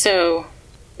 also,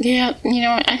 yeah, you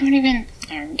know what? I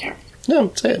don't care.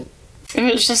 No, say it.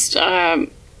 It was just,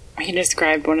 he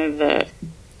described one of the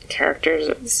characters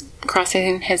as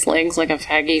crossing his legs like a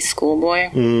faggy schoolboy.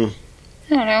 I don't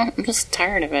know. I'm just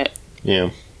tired of it.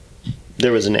 Yeah.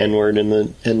 There was an N-word in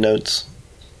the endnotes.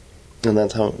 And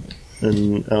that's how...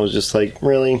 And I was just like,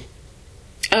 really?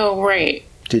 Oh, right.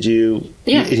 Did you...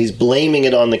 Yeah. He's blaming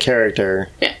it on the character.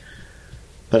 Yeah.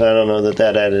 But I don't know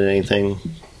that added anything.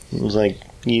 It was like,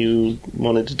 you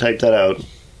wanted to type that out.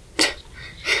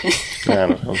 I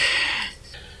don't know.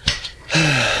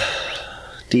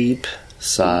 Deep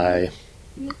sigh.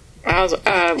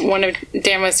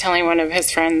 Dan was telling one of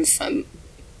his friends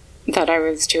that I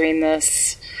was doing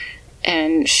this,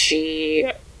 and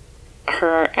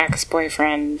her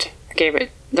ex-boyfriend gave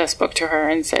this book to her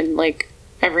and said, like,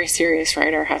 every serious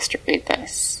writer has to read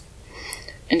this.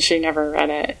 And she never read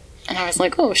it. And I was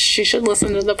like, oh, she should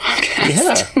listen to the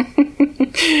podcast.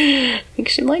 Yeah. I think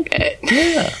she'd like it.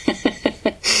 Yeah.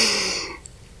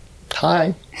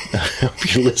 Hi. I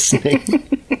hope you're listening.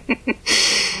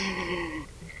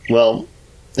 Well,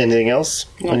 anything else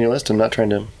on your list? I'm not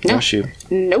trying to rush you.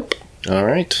 Nope. All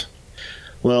right.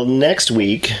 Well, next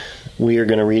week, we are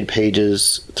going to read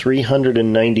pages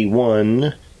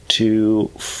 391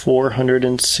 to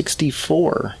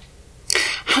 464.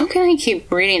 How can I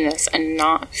keep reading this and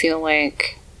not feel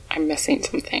like I'm missing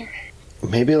something?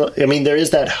 Maybe, I mean, there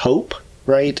is that hope,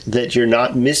 right? That you're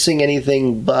not missing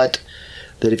anything, but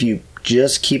that if you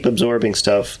just keep absorbing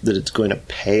stuff, that it's going to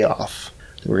pay off.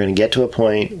 That we're going to get to a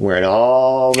point where it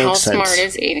all makes sense. How smart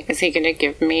is he? Is he going to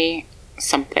give me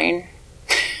something?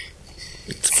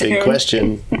 It's a big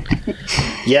question.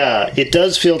 Yeah, it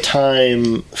does feel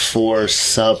time for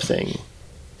something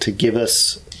to give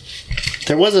us...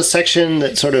 There was a section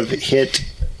that sort of hit...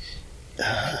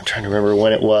 I'm trying to remember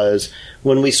when it was.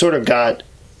 When we sort of got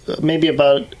maybe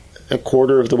about a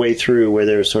quarter of the way through where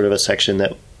there was sort of a section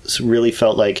that really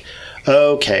felt like,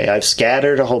 okay, I've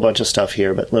scattered a whole bunch of stuff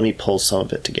here, but let me pull some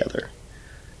of it together.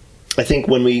 I think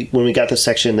when we got the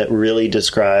section that really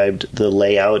described the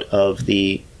layout of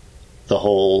the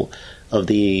whole of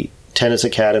the tennis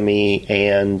academy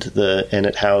and the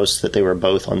Ennett house, that they were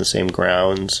both on the same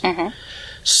grounds,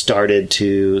 started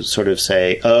to sort of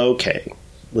say, okay,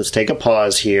 let's take a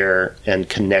pause here and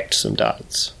connect some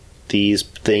dots. These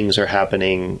things are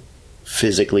happening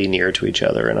physically near to each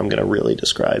other, and I'm going to really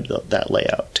describe that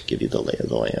layout to give you the lay of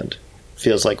the land.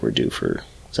 Feels like we're due for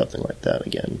something like that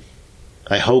again.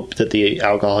 I hope that the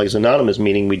Alcoholics Anonymous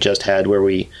meeting we just had, where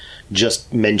we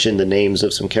just mentioned the names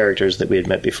of some characters that we had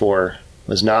met before,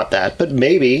 was not that. But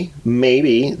maybe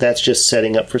that's just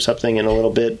setting up for something in a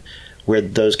little bit where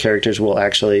those characters will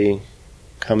actually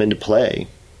come into play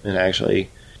and actually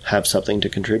have something to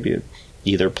contribute,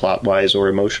 either plot-wise or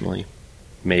emotionally.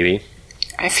 Maybe.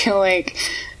 I feel like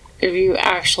if you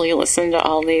actually listen to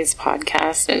all these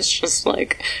podcasts, it's just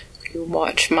like you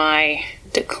watch my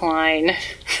decline.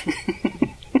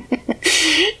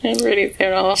 And pretty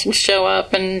soon I'll show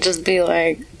up and just be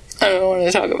like, I don't want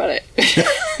to talk about it.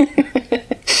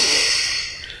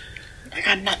 I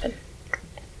got nothing.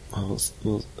 Well,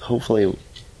 hopefully...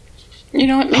 You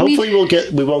know what? Hopefully we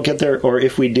won't get there, or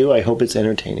if we do, I hope it's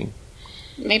entertaining.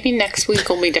 Maybe next week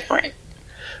will be different.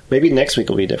 Maybe next week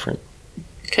will be different.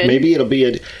 Could. Maybe it'll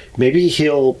be maybe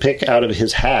he'll pick out of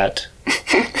his hat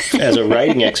as a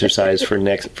writing exercise for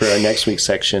our next week's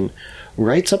section.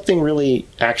 Write something really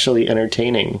actually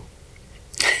entertaining.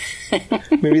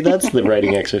 Maybe that's the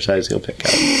writing exercise he'll pick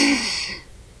out.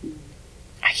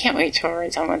 I can't wait till we're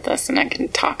done with this and I can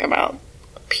talk about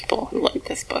people who like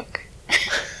this book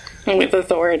with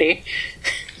authority.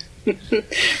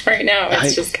 Right now,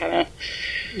 it's just kind of...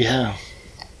 Yeah.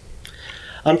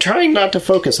 I'm trying not to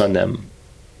focus on them,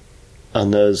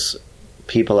 on those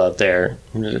people out there.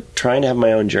 I'm trying to have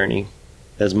my own journey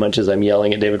as much as I'm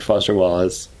yelling at David Foster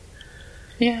Wallace.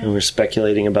 Yeah. And we're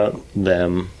speculating about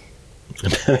them.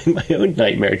 I'm having my own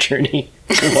nightmare journey.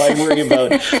 Why worry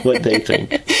about what they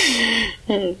think?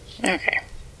 Okay.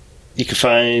 You can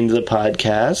find the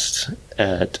podcast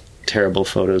at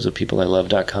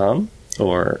terriblephotosofpeopleilove.com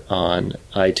or on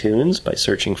iTunes by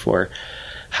searching for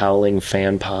Howling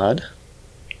Fan Pod.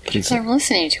 If they're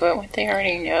listening to it, would they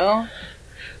already know?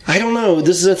 I don't know.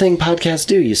 This is a thing podcasts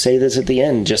do. You say this at the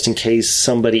end just in case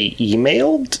somebody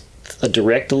emailed a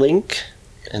direct link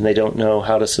and they don't know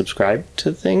how to subscribe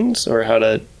to things or how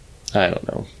to... I don't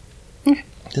know. Okay.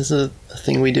 This is a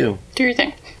thing we do. Do your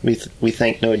thing. We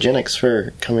thank Noogenics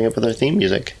for coming up with our theme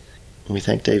music. And we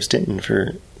thank Dave Stinton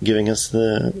for giving us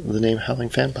the name Howling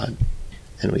Fan Pod.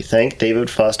 And we thank David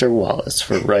Foster Wallace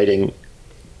for writing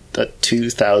a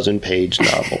 2,000-page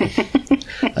novel.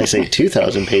 I say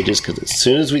 2,000 pages because as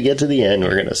soon as we get to the end,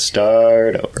 we're going to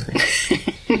start over.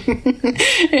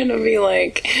 It'll be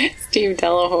like Steve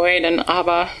Delahoyde and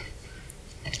ABBA.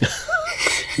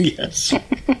 Yes.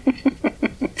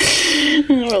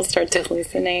 We'll start to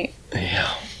hallucinate.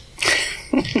 Yeah.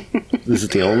 This is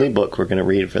the only book we're going to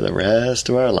read for the rest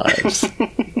of our lives.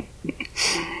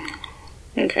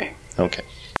 Okay. Okay.